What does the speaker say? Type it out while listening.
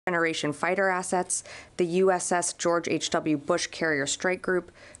generation fighter assets, the USS George H.W. Bush Carrier Strike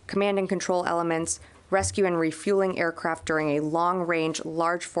Group, command and control elements, rescue and refueling aircraft during a long-range,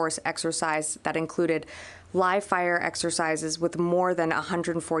 large-force exercise that included live fire exercises with more than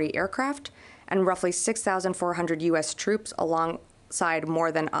 140 aircraft, and roughly 6,400 U.S. troops alongside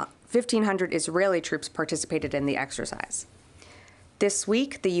more than 1,500 Israeli troops participated in the exercise. This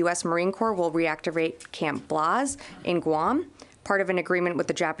week, the U.S. Marine Corps will reactivate Camp Blaz in Guam, part of an agreement with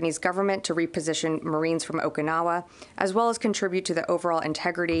the Japanese government to reposition Marines from Okinawa, as well as contribute to the overall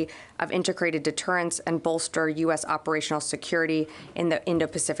integrity of integrated deterrence and bolster U.S. operational security in the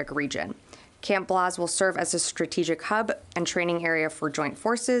Indo-Pacific region. Camp Blaz will serve as a strategic hub and training area for joint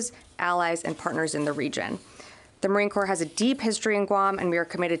forces, allies, and partners in the region. The Marine Corps has a deep history in Guam, and we are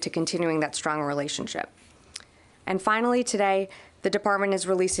committed to continuing that strong relationship. And finally, today, the department is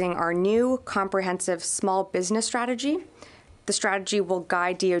releasing our new comprehensive small business strategy. The strategy will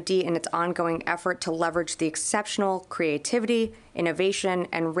guide DoD in its ongoing effort to leverage the exceptional creativity, innovation,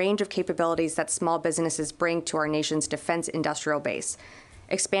 and range of capabilities that small businesses bring to our nation's defense industrial base.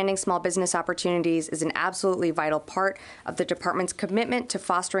 Expanding small business opportunities is an absolutely vital part of the department's commitment to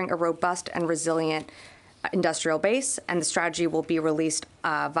fostering a robust and resilient industrial base, and the strategy will be released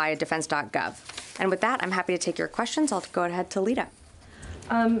via defense.gov. And with that, I'm happy to take your questions. I'll go ahead to Lita.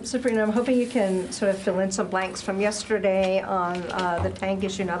 Sabrina, I'm hoping you can sort of fill in some blanks from yesterday on the tank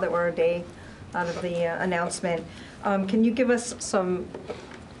issue now that we're a day out of the announcement. Can you give us some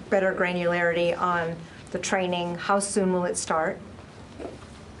better granularity on the training? How soon will it start?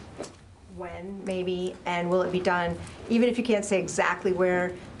 When, maybe, and will it be done? Even if you can't say exactly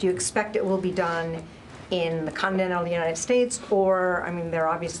where, do you expect it will be done in the continental United States? Or, I mean, there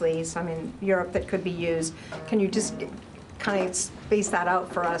are obviously some in Europe that could be used. Can you just kind of space that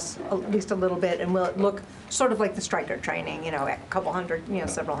out for us at least a little bit, and will it look sort of like the Stryker training, you know, a couple hundred, you know,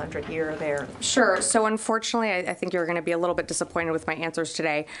 several hundred here or there? Sure. So unfortunately, I think you're going to be a little bit disappointed with my answers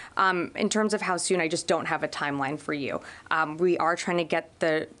today. In terms of how soon, I just don't have a timeline for you. We are trying to get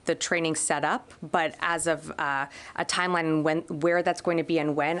the training set up, but as of a timeline and where that's going to be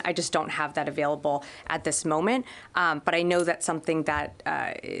and when, I just don't have that available at this moment. But I know that's something that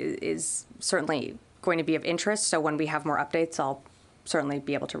is certainly going to be of interest. So when we have more updates, I'll certainly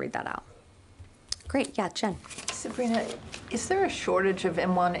be able to read that out. Great. Yeah, Jen. Sabrina, is there a shortage of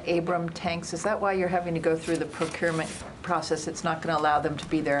M1 Abrams tanks? Is that why you're having to go through the procurement process? It's not going to allow them to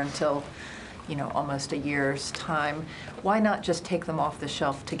be there until, you know, almost a year's time. Why not just take them off the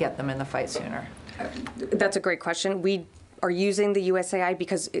shelf to get them in the fight sooner? That's a great question. We are using the USAI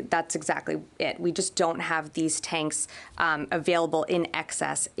because that's exactly it. We just don't have these tanks available in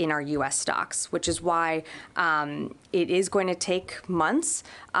excess in our U.S. stocks, which is why it is going to take months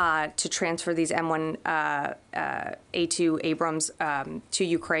to transfer these M1 A2 Abrams to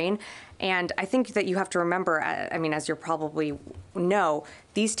Ukraine. And I think that you have to remember, I mean, as you probably know,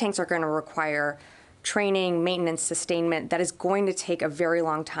 these tanks are going to require training, maintenance, sustainment that is going to take a very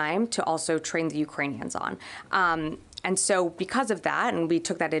long time to also train the Ukrainians on. And so because of that, and we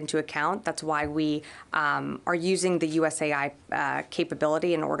took that into account, that's why we are using the USAI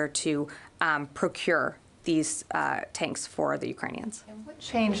capability in order to procure these tanks for the Ukrainians. And what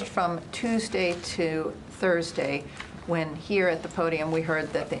changed from Tuesday to Thursday when here at the podium we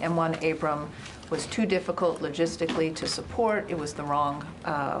heard that the M1 Abrams was too difficult logistically to support, it was the wrong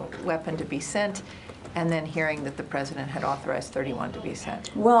weapon to be sent, and then hearing that the president had authorized 31 to be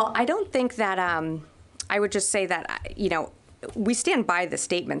sent? Well, I don't think that I would just say that, you know, we stand by the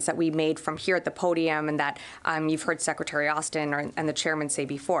statements that we made from here at the podium and that you've heard Secretary Austin and the chairman say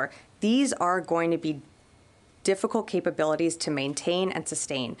before. These are going to be difficult capabilities to maintain and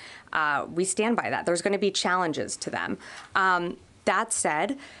sustain. We stand by that. There's going to be challenges to them. That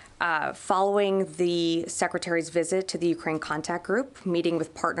said, following the Secretary's visit to the Ukraine Contact Group, meeting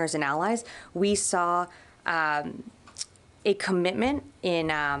with partners and allies, we saw a commitment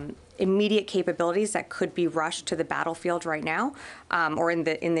in immediate capabilities that could be rushed to the battlefield right now, or in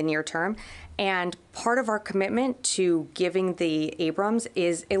the near term. And part of our commitment to giving the Abrams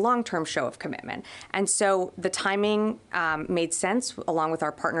is a long-term show of commitment. And so the timing made sense, along with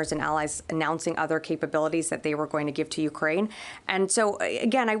our partners and allies announcing other capabilities that they were going to give to Ukraine. And so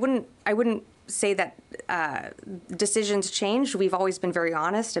again, I wouldn't say that decisions changed. We've always been very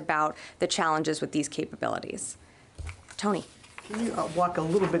honest about the challenges with these capabilities. Tony. Can you walk a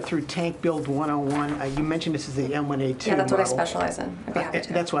little bit through Tank Build 101? You mentioned this is the M1A2 Yeah, that's model. what I specialize in. I'd be happy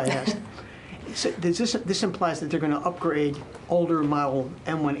to. That's why I asked. So this implies that they're going to upgrade older model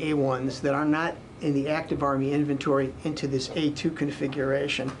M1A1s that are not in the active Army inventory into this A2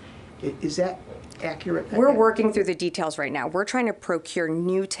 configuration. Is that accurate? We're working through the details right now. We're trying to procure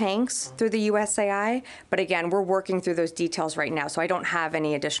new tanks through the USAI, but again, we're working through those details right now, so I don't have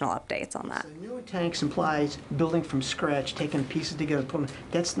any additional updates on that. So new tanks implies building from scratch, taking pieces together, putting them.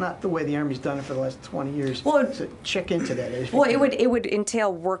 That's not the way the Army's done it for the last 20 years. Well, so check into that. Well, it would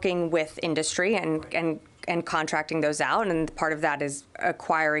entail working with industry and contracting those out, and part of that is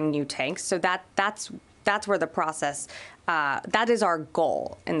acquiring new tanks. So that's where the process, that is our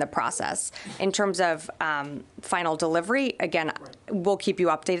goal in the process. In terms of final delivery, again, we'll keep you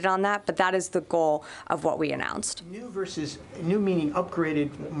updated on that, but that is the goal of what we announced. New versus, new meaning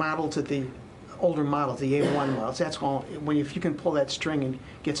upgraded model to the older models, the A1 models. That's all. If you can pull that string and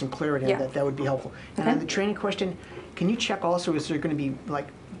get some clarity on that, that would be helpful. And on the training question, can you check also, is there going to be like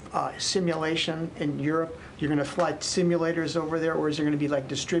simulation in Europe? You're going to fly simulators over there, or is there going to be like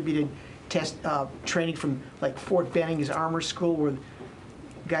distributed test training from like Fort Benning's Armor School, where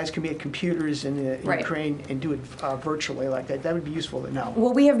guys can be at computers in Ukraine and do it virtually like that? That would be useful to know.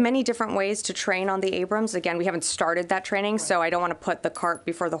 Well, we have many different ways to train on the Abrams. Again, we haven't started that training, so I don't want to put the cart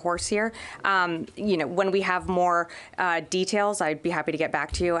before the horse here. When we have more details, I'd be happy to get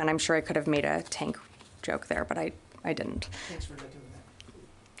back to you, and I'm sure I could have made a tank joke there, but I didn't. Thanks for doing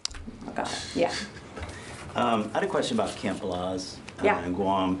that. Yeah. I had a question about Camp Blaz Yeah. in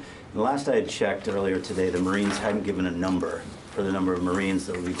Guam. The last I had checked earlier today, the Marines hadn't given a number for the number of Marines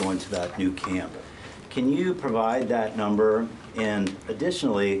that would be going to that new camp. Can you provide that number? And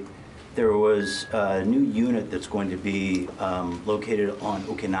additionally, there was a new unit that's going to be located on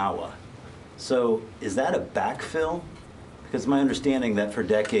Okinawa. So is that a backfill? Because my understanding that for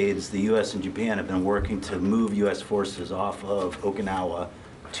decades, the U.S. and Japan have been working to move U.S. forces off of Okinawa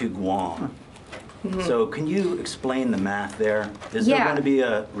to Guam. Mm-hmm. So can you explain the math there? Is there going to be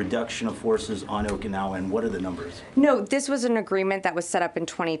a reduction of forces on Okinawa, and what are the numbers? No, this was an agreement that was set up in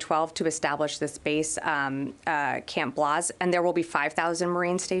 2012 to establish this base, Camp Blaz, and there will be 5,000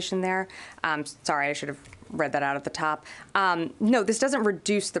 Marines stationed there. Sorry, I should have read that out at the top. No, this doesn't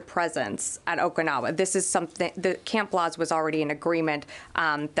reduce the presence at Okinawa. This is something, the Camp Blaz was already an agreement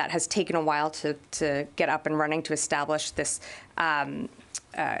that has taken a while to get up and running to establish this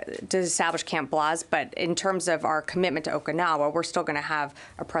Camp Blaz, but in terms of our commitment to Okinawa, we're still going to have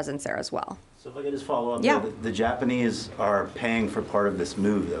a presence there as well. So if I could just follow up, Yeah. the Japanese are paying for part of this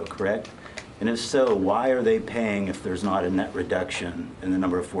move, though, correct? And if so, why are they paying if there's not a net reduction in the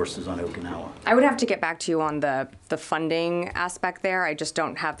number of forces on Okinawa? I would have to get back to you on the funding aspect there. I just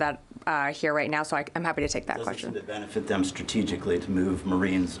don't have that here right now, so I'm happy to take that question. Does it benefit them strategically to move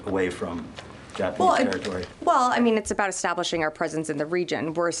Marines away from Japanese territory? Well, I mean, it's about establishing our presence in the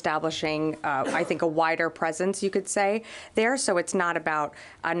region. We're establishing, I think, a wider presence, you could say, there. So it's not about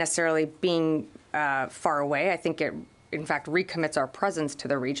necessarily being far away. I think it, in fact, recommits our presence to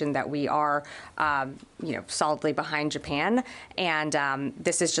the region, that we are, solidly behind Japan. And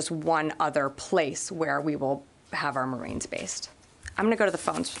this is just one other place where we will have our Marines based. I'm going to go to the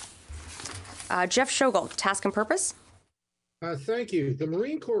phones. Jeff Shogel, Task and Purpose. Thank you. The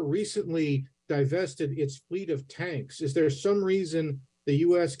Marine Corps recently divested its fleet of tanks. Is there some reason the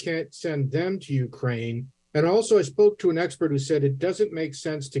U.S. can't send them to Ukraine? And also, I spoke to an expert who said it doesn't make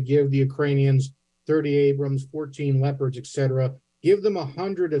sense to give the Ukrainians 30 Abrams, 14 Leopards, etc. Give them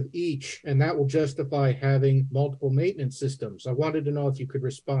 100 of each, and that will justify having multiple maintenance systems. I wanted to know if you could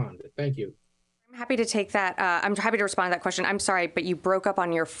respond. Thank you. I'm happy to take that. I'm happy to respond to that question. I'm sorry, but you broke up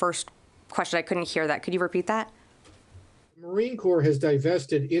on your first question. I couldn't hear that. Could you repeat that? The Marine Corps has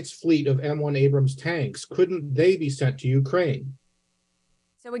divested its fleet of M1 Abrams tanks. Couldn't they be sent to Ukraine?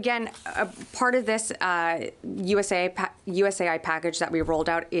 So again, part of this USAI package that we rolled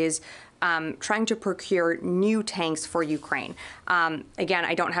out is trying to procure new tanks for Ukraine. Again,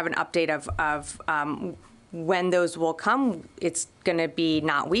 I don't have an update of when those will come. It's going to be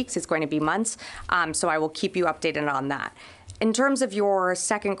not weeks, it's going to be months. So I will keep you updated on that. In terms of your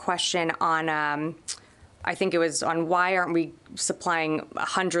second question on, I think it was on why aren't we supplying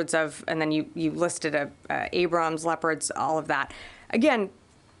hundreds of, and then you listed Abrams, Leopards, all of that. Again,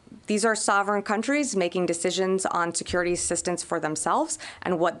 these are sovereign countries making decisions on security assistance for themselves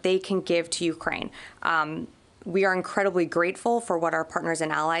and what they can give to Ukraine. We are incredibly grateful for what our partners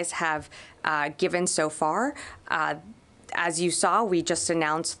and allies have given so far. As you saw, we just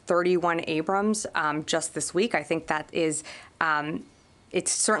announced 31 Abrams just this week. I think that is,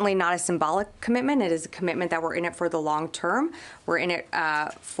 it's certainly not a symbolic commitment. It is a commitment that we're in it for the long term. We're in it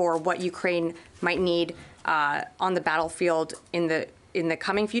for what Ukraine might need on the battlefield in the in the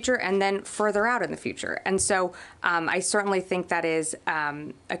coming future and then further out in the future. And so I certainly think that is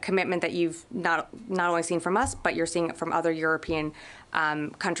a commitment that you've not only seen from us, but you're seeing it from other European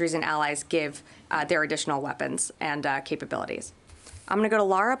countries and allies give their additional weapons and capabilities. I'm going to go to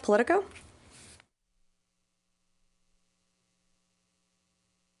Laura, Politico.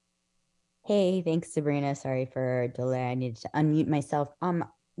 Hey, thanks, Sabrina. Sorry for delay. I needed to unmute myself.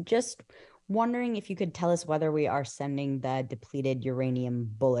 Just wondering if you could tell us whether we are sending the depleted uranium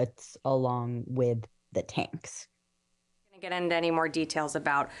bullets along with the tanks. I'm going to get into any more details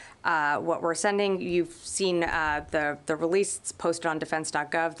about what we're sending. You've seen the release. It's posted on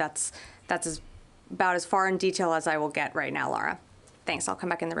defense.gov. That's about as far in detail as I will get right now, Laura. Thanks. I'll come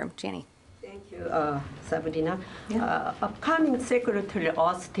back in the room. Janie. Thank you, Sabrina. Upcoming Secretary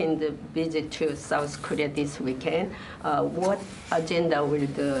Austin's visit to South Korea this weekend, what agenda will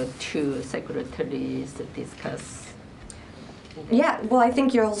the two secretaries discuss? Yeah, well, I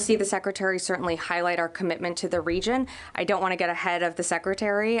think you'll see the Secretary certainly highlight our commitment to the region. I don't want to get ahead of the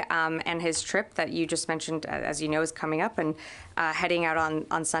Secretary and his trip that you just mentioned, as you know, is coming up and heading out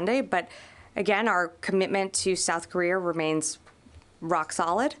on Sunday. But again, our commitment to South Korea remains rock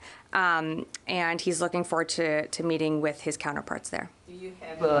solid, and he's looking forward to meeting with his counterparts there. Do you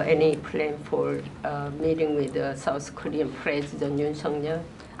have any plan for meeting with South Korean President Yoon Suk-yeol?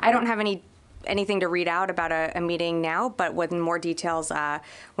 I don't have anything to read out about a meeting now, but with more details,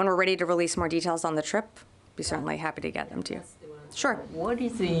 when we're ready to release more details on the trip, be certainly happy to get them to you. Sure. What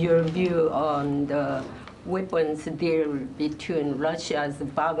is your view on the weapons deal between Russia's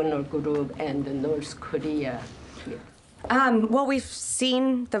Wagner Group and North Korea here? Well, we've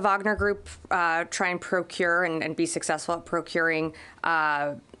seen the Wagner Group try and procure and be successful at procuring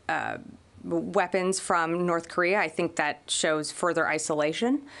weapons from North Korea. I think that shows further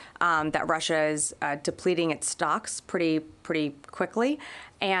isolation, that Russia is depleting its stocks pretty quickly.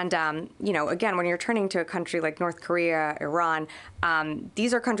 And, again, when you're turning to a country like North Korea, Iran,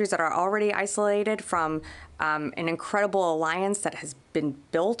 these are countries that are already isolated from an incredible alliance that has been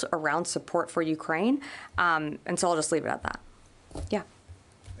built around support for Ukraine. And so I'll just leave it at that. Yeah.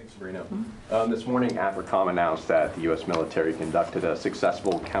 Thanks, Sabrina. This morning, AFRICOM announced that the U.S. military conducted a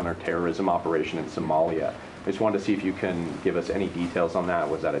successful counterterrorism operation in Somalia. I just wanted to see if you can give us any details on that.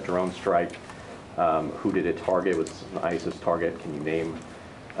 Was that a drone strike? Who did it target? Was it an ISIS target? Can you name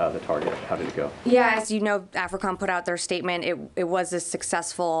the target? How did it go? Yeah, as you know, AFRICOM put out their statement. It was a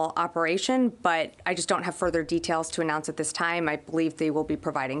successful operation, but I just don't have further details to announce at this time. I believe they will be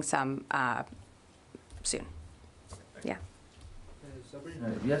providing some soon. Yeah.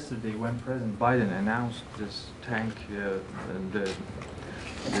 Sabrina, yesterday when President Biden announced this tank, the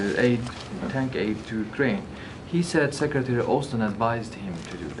tank aid to Ukraine, he said Secretary Austin advised him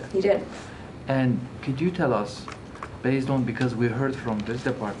to do that. He did. And could you tell us, based on, because we heard from this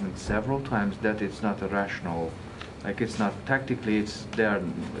department several times that it's not a rational, like it's not tactically, it's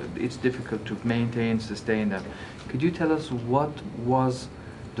difficult to maintain, sustain them. Could you tell us what was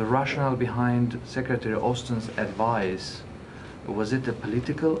the rationale behind Secretary Austin's advice? Was it a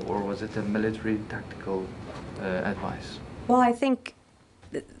political or was it a military tactical advice? Well, I think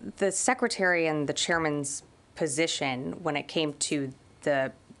the Secretary and the Chairman's position when it came to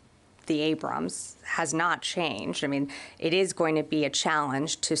the Abrams has not changed. I mean, it is going to be a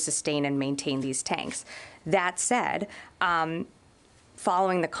challenge to sustain and maintain these tanks. That said,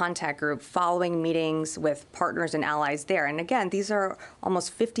 following the contact group, following meetings with partners and allies there, and again, these are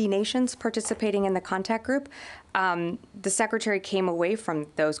almost 50 nations participating in the contact group, the Secretary came away from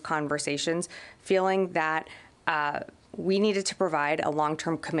those conversations feeling that we needed to provide a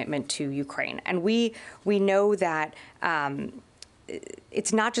long-term commitment to Ukraine. And we know that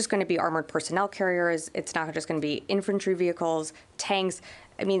it's not just going to be armored personnel carriers. It's not just going to be infantry vehicles, tanks.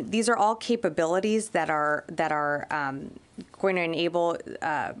 I mean, these are all capabilities that are going to enable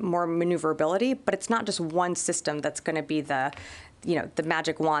more maneuverability. But it's not just one system that's going to be the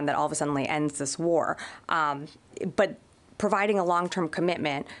magic wand that all of a sudden ends this war. But providing a long-term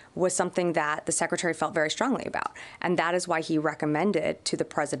commitment was something that the Secretary felt very strongly about. And that is why he recommended to the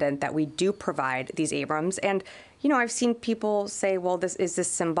President that we do provide these Abrams. And, I've seen people say, well, is this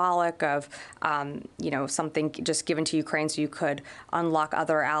symbolic of, something just given to Ukraine so you could unlock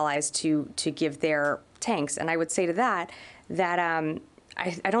other allies to give their tanks. And I would say to that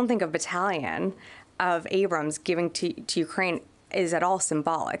I don't think a battalion of Abrams giving to Ukraine is at all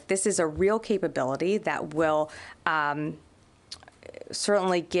symbolic. This is a real capability that will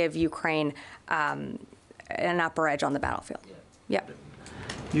certainly give Ukraine an upper edge on the battlefield. Yeah.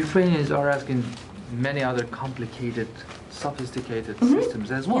 Ukrainians are asking many other complicated, sophisticated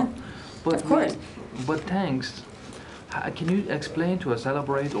systems as well. Yeah. But of course. But tanks, Can you explain to us,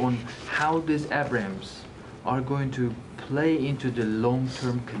 elaborate on how these Abrams are going to play into the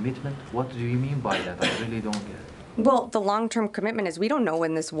long-term commitment? What do you mean by that? I really don't get it. Well, the long-term commitment is we don't know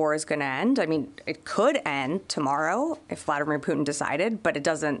when this war is going to end. I mean, it could end tomorrow if Vladimir Putin decided, but it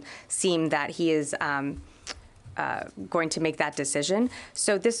doesn't seem that he is going to make that decision.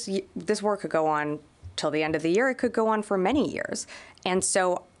 So this war could go on till the end of the year. It could go on for many years. And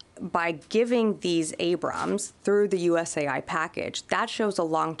so by giving these Abrams through the USAI package, that shows a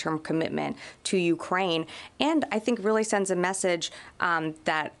long-term commitment to Ukraine, and I think really sends a message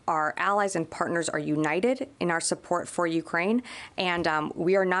that our allies and partners are united in our support for Ukraine, and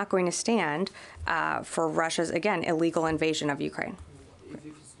we are not going to stand for Russia's, again, illegal invasion of Ukraine. If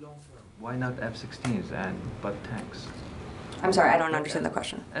it's long-term, why not F-16s but tanks? I'm sorry, I don't understand the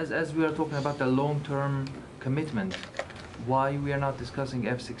question. As we are talking about the long-term commitment, why we are not discussing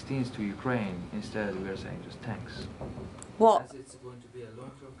F-16s to Ukraine? Instead, we are saying just tanks. Well, as it's going to be a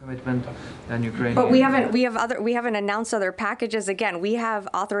long-term commitment, then Ukraine. But we haven't announced other packages. Again, we have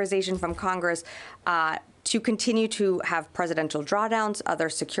authorization from Congress to continue to have presidential drawdowns, other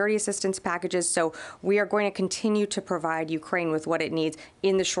security assistance packages. So we are going to continue to provide Ukraine with what it needs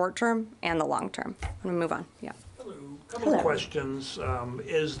in the short term and the long term. I'm going to move on. Yeah. Hello. A couple of questions.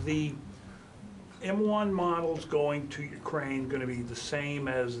 Is the M1 models going to Ukraine going to be the same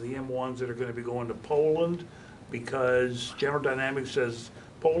as the M1s that are going to be going to Poland? Because General Dynamics says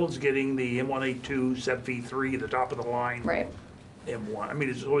Poland's getting the M1A2 SEP V3, the top of the line. Right. M1. I mean,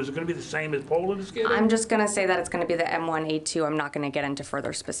 is it going to be the same as Poland is getting? I'm just going to say that it's going to be the M1A2. I'm not going to get into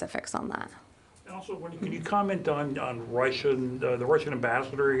further specifics on that. And also, can you comment on Russian? The Russian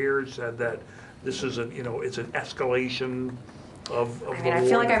ambassador here said that this is it's an escalation of I mean, I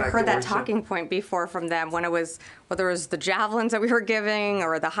feel like I've heard that talking point before from them when it was, whether it was the javelins that we were giving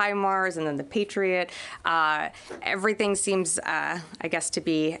or the HIMARS and then the Patriot. Everything seems, I guess, to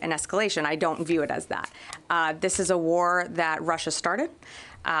be an escalation. I don't view it as that. This is a war that Russia started,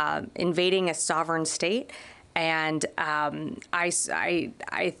 invading a sovereign state. And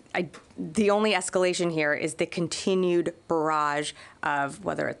the only escalation here is the continued barrage of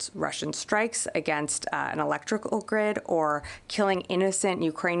whether it's Russian strikes against an electrical grid or killing innocent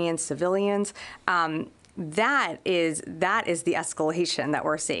Ukrainian civilians. That is the escalation that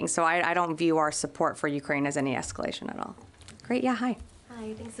we're seeing. So I don't view our support for Ukraine as any escalation at all. Great. Yeah. Hi.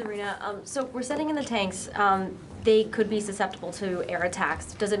 Hi. Thanks, Sabrina. So we're sending in the tanks. They could be susceptible to air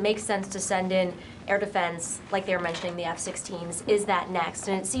attacks. Does it make sense to send in air defense, like they were mentioning the F-16s? Is that next?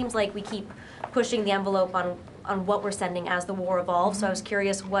 And it seems like we keep pushing the envelope on what we're sending as the war evolves. So I was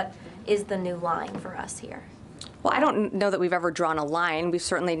curious, what is the new line for us here? Well, I don't know that we've ever drawn a line. We've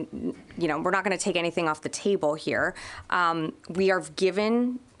certainly, we're not going to take anything off the table here. We are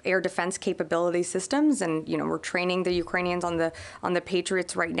given air defense capability systems, and we're training the Ukrainians on the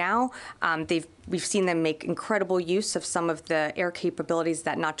Patriots right now. We've seen them make incredible use of some of the air capabilities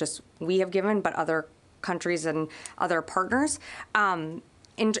that not just we have given, but other countries and other partners.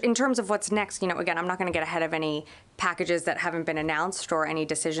 In terms of what's next, again, I'm not going to get ahead of any packages that haven't been announced or any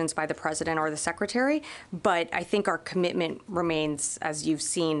decisions by the president or the secretary, but I think our commitment remains, as you've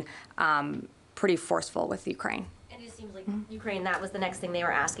seen, pretty forceful with Ukraine. It seems like Ukraine, that was the next thing they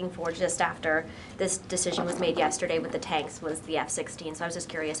were asking for just after this decision was made yesterday with the tanks, was the F-16. So I was just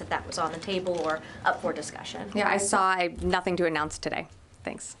curious if that was on the table or up for discussion. Yeah, I saw nothing to announce today.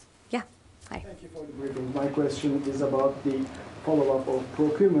 Thanks. Yeah. Hi. Thank you for the briefing. My question is about the follow-up of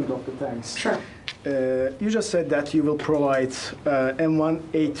procurement of the tanks. Sure. You just said that you will provide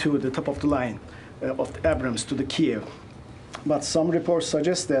M1A2, the top of the line of the Abrams, to the Kyiv. But some reports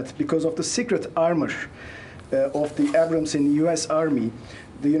suggest that because of the secret armor of the Abrams in the U.S. Army,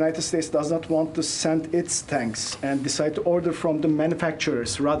 the United States does not want to send its tanks and decide to order from the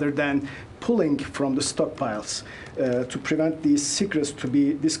manufacturers rather than pulling from the stockpiles to prevent these secrets to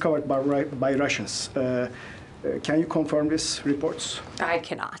be discovered by Russians. Can you confirm these reports? I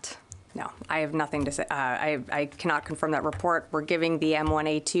cannot. No, I have nothing to say. I cannot confirm that report. We're giving the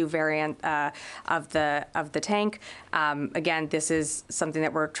M1A2 variant of the tank. Again, this is something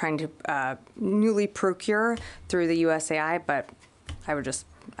that we're trying to newly procure through the USAI, but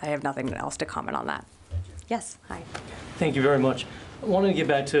I have nothing else to comment on that. Yes, hi. Thank you very much. I wanted to get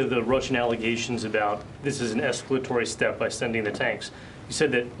back to the Russian allegations about this is an escalatory step by sending the tanks. You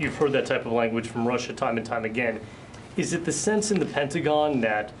said that you've heard that type of language from Russia time and time again. Is it the sense in the Pentagon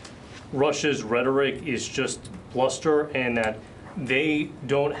that Russia's rhetoric is just bluster and that they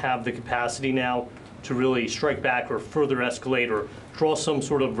don't have the capacity now to really strike back or further escalate or draw some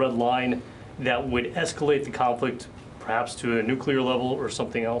sort of red line that would escalate the conflict perhaps to a nuclear level or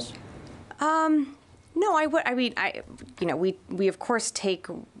something else? No, I mean, we of course take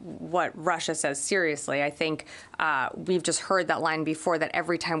what Russia says seriously. I think we've just heard that line before, that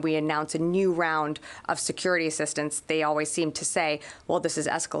every time we announce a new round of security assistance, they always seem to say, well, this is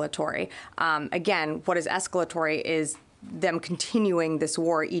escalatory. Again, what is escalatory is them continuing this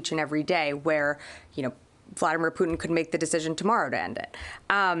war each and every day, where, Vladimir Putin could make the decision tomorrow to end it.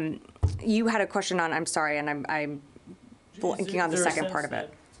 You had a question on, I'm sorry, and I'm blanking on the second part of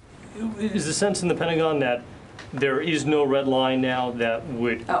it. Is the sense in the Pentagon that there is no red line now that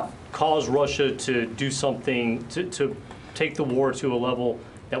would cause Russia to do something, to take the war to a level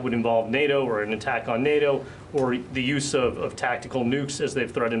that would involve NATO or an attack on NATO, or the use of tactical nukes as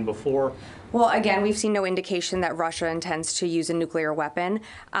they've threatened before? Well, again, we've seen no indication that Russia intends to use a nuclear weapon.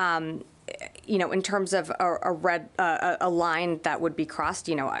 In terms of a line that would be crossed,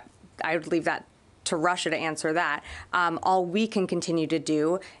 I would leave that to Russia to answer that. All we can continue to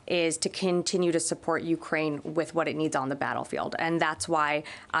do is to continue to support Ukraine with what it needs on the battlefield. And that's why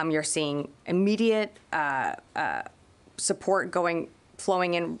you're seeing immediate support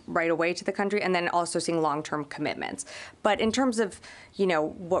flowing in right away to the country, and then also seeing long-term commitments. But in terms of,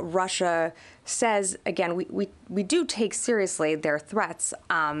 what Russia says, again, we do take seriously their threats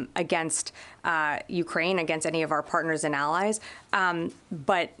against Ukraine, against any of our partners and allies.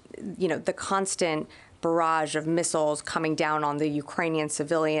 But, the constant barrage of missiles coming down on the Ukrainian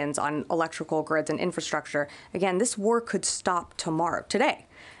civilians, on electrical grids and infrastructure, again, this war could stop today.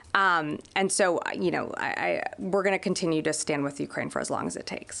 And so, we're going to continue to stand with Ukraine for as long as it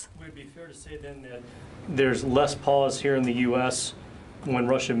takes. Would it be fair to say then that there's less pause here in the U.S. when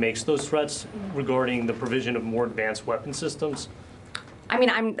Russia makes those threats regarding the provision of more advanced weapon systems? I mean,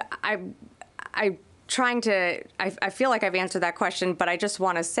 I'm trying to, I feel like I've answered that question, but I just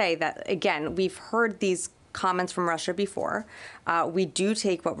want to say that, again, we've heard these comments from Russia before. We do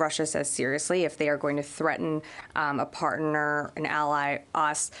take what Russia says seriously if they are going to threaten a partner, an ally,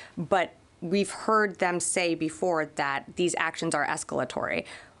 us. But we've heard them say before that these actions are escalatory.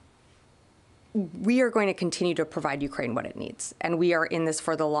 We are going to continue to provide Ukraine what it needs. And we are in this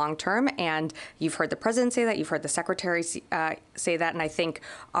for the long term. And you've heard the president say that. You've heard the secretary say that. And I think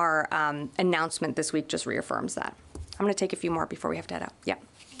our announcement this week just reaffirms that. I'm going to take a few more before we have to head out. Yeah.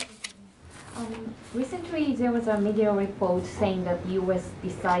 Recently, there was a media report saying that the U.S.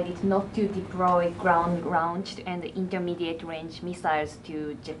 decided not to deploy ground-launched and intermediate-range missiles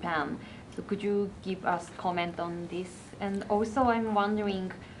to Japan. So could you give us comment on this? And also, I'm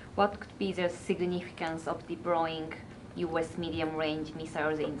wondering what could be the significance of deploying U.S. medium-range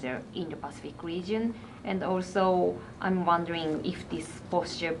missiles in the Pacific region? And also, I'm wondering if this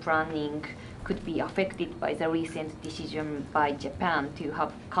posture planning could be affected by the recent decision by Japan to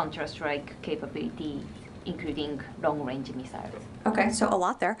have counter-strike capability, including long-range missiles. Okay, so a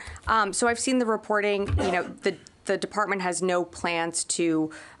lot there. So I've seen the reporting, the department has no plans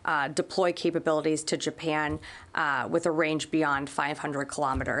to deploy capabilities to Japan with a range beyond 500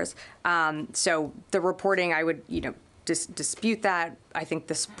 kilometers. So the reporting, I would, dispute that. I think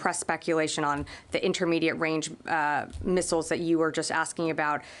this press speculation on the intermediate range missiles that you were just asking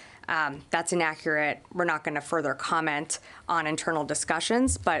about, that's inaccurate. We're not going to further comment on internal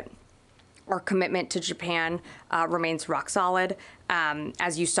discussions, but our commitment to Japan remains rock solid.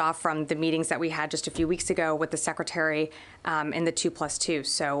 As you saw from the meetings that we had just a few weeks ago with the secretary in the 2+2.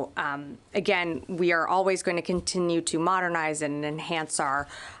 So again, we are always going to continue to modernize and enhance our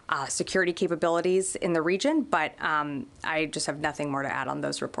security capabilities in the region, but I just have nothing more to add on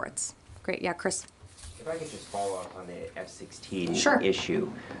those reports. Great. Yeah, Chris? If I could just follow up on the F-16 Sure.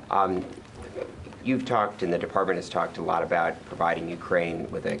 issue. You've talked, and the department has talked a lot about providing Ukraine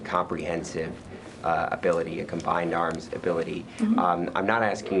with a comprehensive ability, a combined arms ability. Mm-hmm. I'm not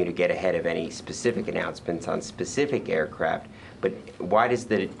asking you to get ahead of any specific announcements on specific aircraft, but why has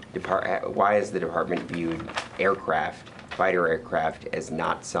the department viewed fighter aircraft, as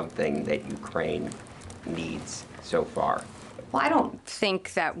not something that Ukraine needs so far? Well, I don't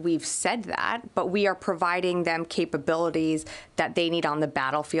think that we've said that, but we are providing them capabilities that they need on the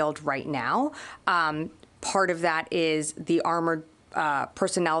battlefield right now. Part of that is the armored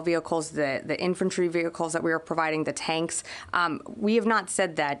personnel vehicles, the infantry vehicles that we are providing, the tanks. We have not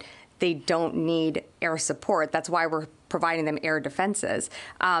said that they don't need air support. That's why we're providing them air defenses.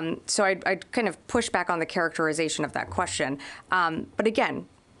 So I'd kind of push back on the characterization of that question. But again,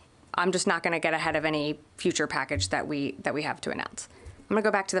 I'm just not going to get ahead of any future package that we have to announce. I'm going to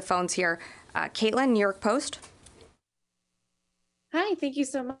go back to the phones here. Caitlin, New York Post. Hi, thank you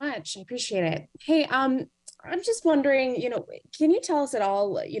so much. I appreciate it. Hey, I'm just wondering, can you tell us at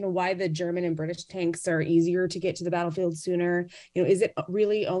all, why the German and British tanks are easier to get to the battlefield sooner? Is it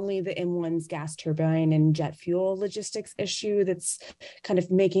really only the M1's gas turbine and jet fuel logistics issue that's kind of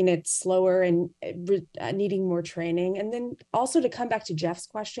making it slower and needing more training? And then also to come back to Jeff's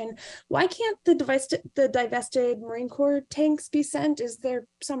question, why can't the divested Marine Corps tanks be sent? Is there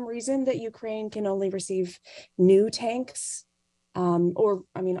some reason that Ukraine can only receive new tanks?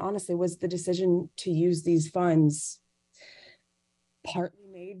 Honestly, was the decision to use these funds partly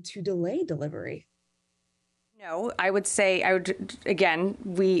made to delay delivery? No, I would say, again,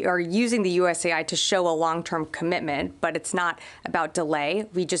 we are using the USAI to show a long-term commitment, but it's not about delay.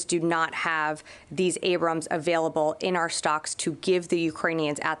 We just do not have these Abrams available in our stocks to give the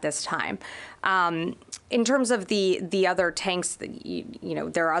Ukrainians at this time. In terms of the other tanks,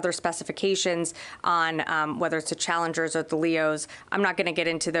 there are other specifications on whether it's the Challengers or the Leos. I'm not going to get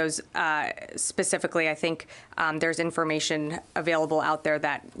into those specifically. I think there's information available out there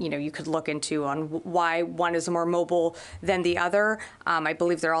that you could look into on why one is more mobile than the other. I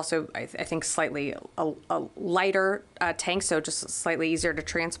believe they're also, I think, slightly a lighter tank, so just slightly easier to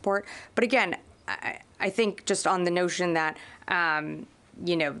transport. But again, I think just on the notion that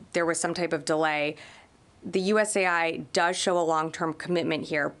there was some type of delay. The USAI does show a long-term commitment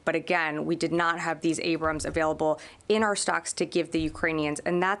here, but again, we did not have these Abrams available in our stocks to give the Ukrainians,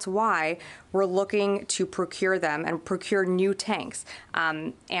 and that's why we're looking to procure them and procure new tanks.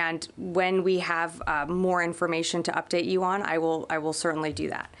 And when we have more information to update you on, I will certainly do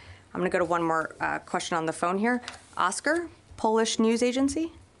that. I'm going to go to one more question on the phone here. Oscar, Polish news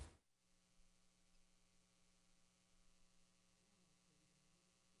agency.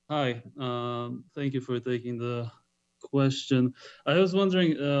 Hi, thank you for taking the question. I was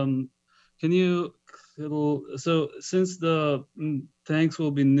wondering, so since the tanks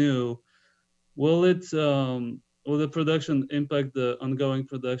will be new, will the production impact the ongoing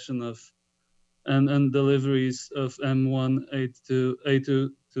production of and deliveries of M1A2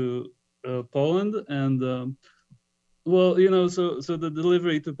 to Poland? And so the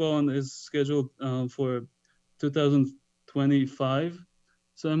delivery to Poland is scheduled for 2025.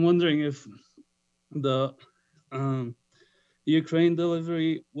 So I'm wondering if the Ukraine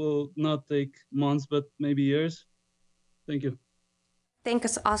delivery will not take months, but maybe years. Thank you.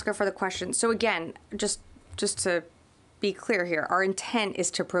 Thanks, Oscar, for the question. So again, just to be clear here, our intent is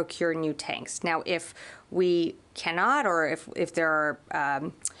to procure new tanks. Now, if we cannot, or if there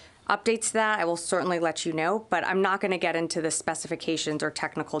are updates to that, I will certainly let you know, but I'm not going to get into the specifications or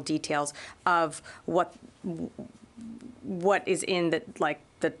technical details of what is in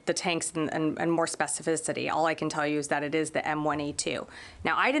the tanks and more specificity. All I can tell you is that it is the M1A2.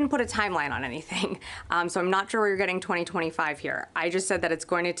 Now, I didn't put a timeline on anything, so I'm not sure where you're getting 2025 here. I just said that it's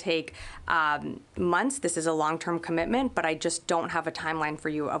going to take months. This is a long-term commitment, but I just don't have a timeline for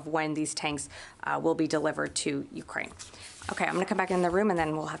you of when these tanks will be delivered to Ukraine. Okay, I'm going to come back in the room, and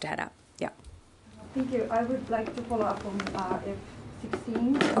then we'll have to head out. Yeah. Thank you. I would like to follow up on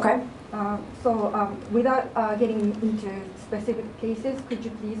F-16. Okay. Without getting into specific cases, could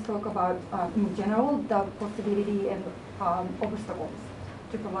you please talk about, in general, the possibility and obstacles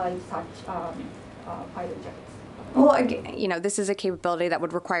to provide such fighter jets? Well, again, this is a capability that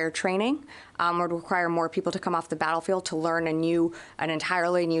would require training, would require more people to come off the battlefield to learn an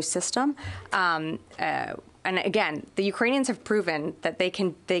entirely new system. And again, the Ukrainians have proven that they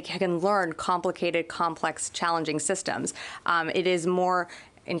can learn complicated, complex, challenging systems. It is more,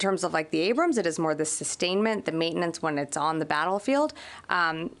 in terms of like the Abrams, it is more the sustainment, the maintenance when it's on the battlefield.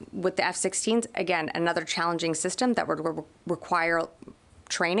 With the F-16s, again, another challenging system that would require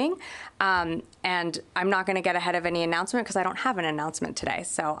training. And I'm not going to get ahead of any announcement because I don't have an announcement today.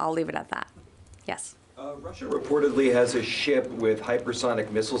 So I'll leave it at that. Yes. Russia reportedly has a ship with hypersonic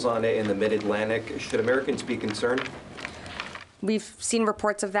missiles on it in the mid-Atlantic. Should Americans be concerned? We've seen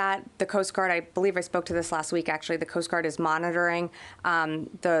reports of that. The Coast Guard, I believe I spoke to this last week, actually, the Coast Guard is monitoring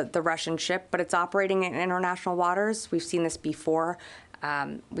the Russian ship, but it's operating in international waters. We've seen this before.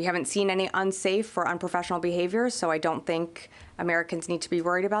 We haven't seen any unsafe or unprofessional behavior, so I don't think Americans need to be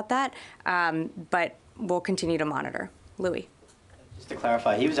worried about that, but we'll continue to monitor. Louis. Just to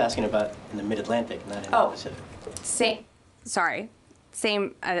clarify, he was asking about in the mid-Atlantic, not in the Pacific.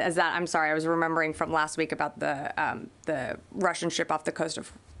 Same as that. I'm sorry, I was remembering from last week about the Russian ship off the coast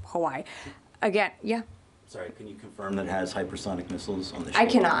of Hawaii. Again, yeah. Sorry, can you confirm that it has hypersonic missiles on the ship? I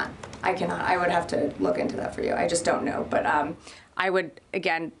cannot. I would have to look into that for you. I just don't know. But I would,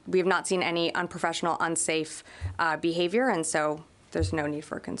 again, we have not seen any unprofessional, unsafe behavior, and so there's no need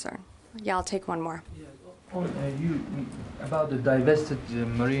for concern. Yeah, I'll take one more. About the divested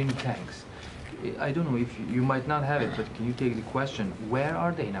marine tanks, I don't know if you might not have it, but can you take the question? Where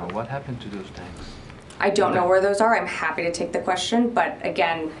are they now? What happened to those tanks? I don't know where those are. I'm happy to take the question, but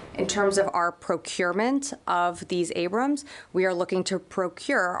again, in terms of our procurement of these Abrams, we are looking to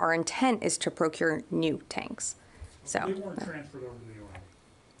procure, our intent is to procure new tanks. So. They weren't transferred over to the Army.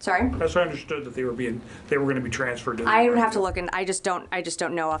 Sorry? That's what I understood, that they were going to be transferred to the I would Army. have to look, and I just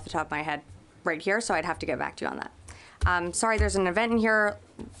don't know off the top of my head right here, so I'd have to get back to you on that. Sorry, there's an event in here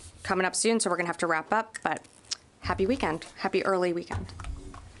coming up soon, so we're gonna have to wrap up, but happy weekend. Happy early weekend.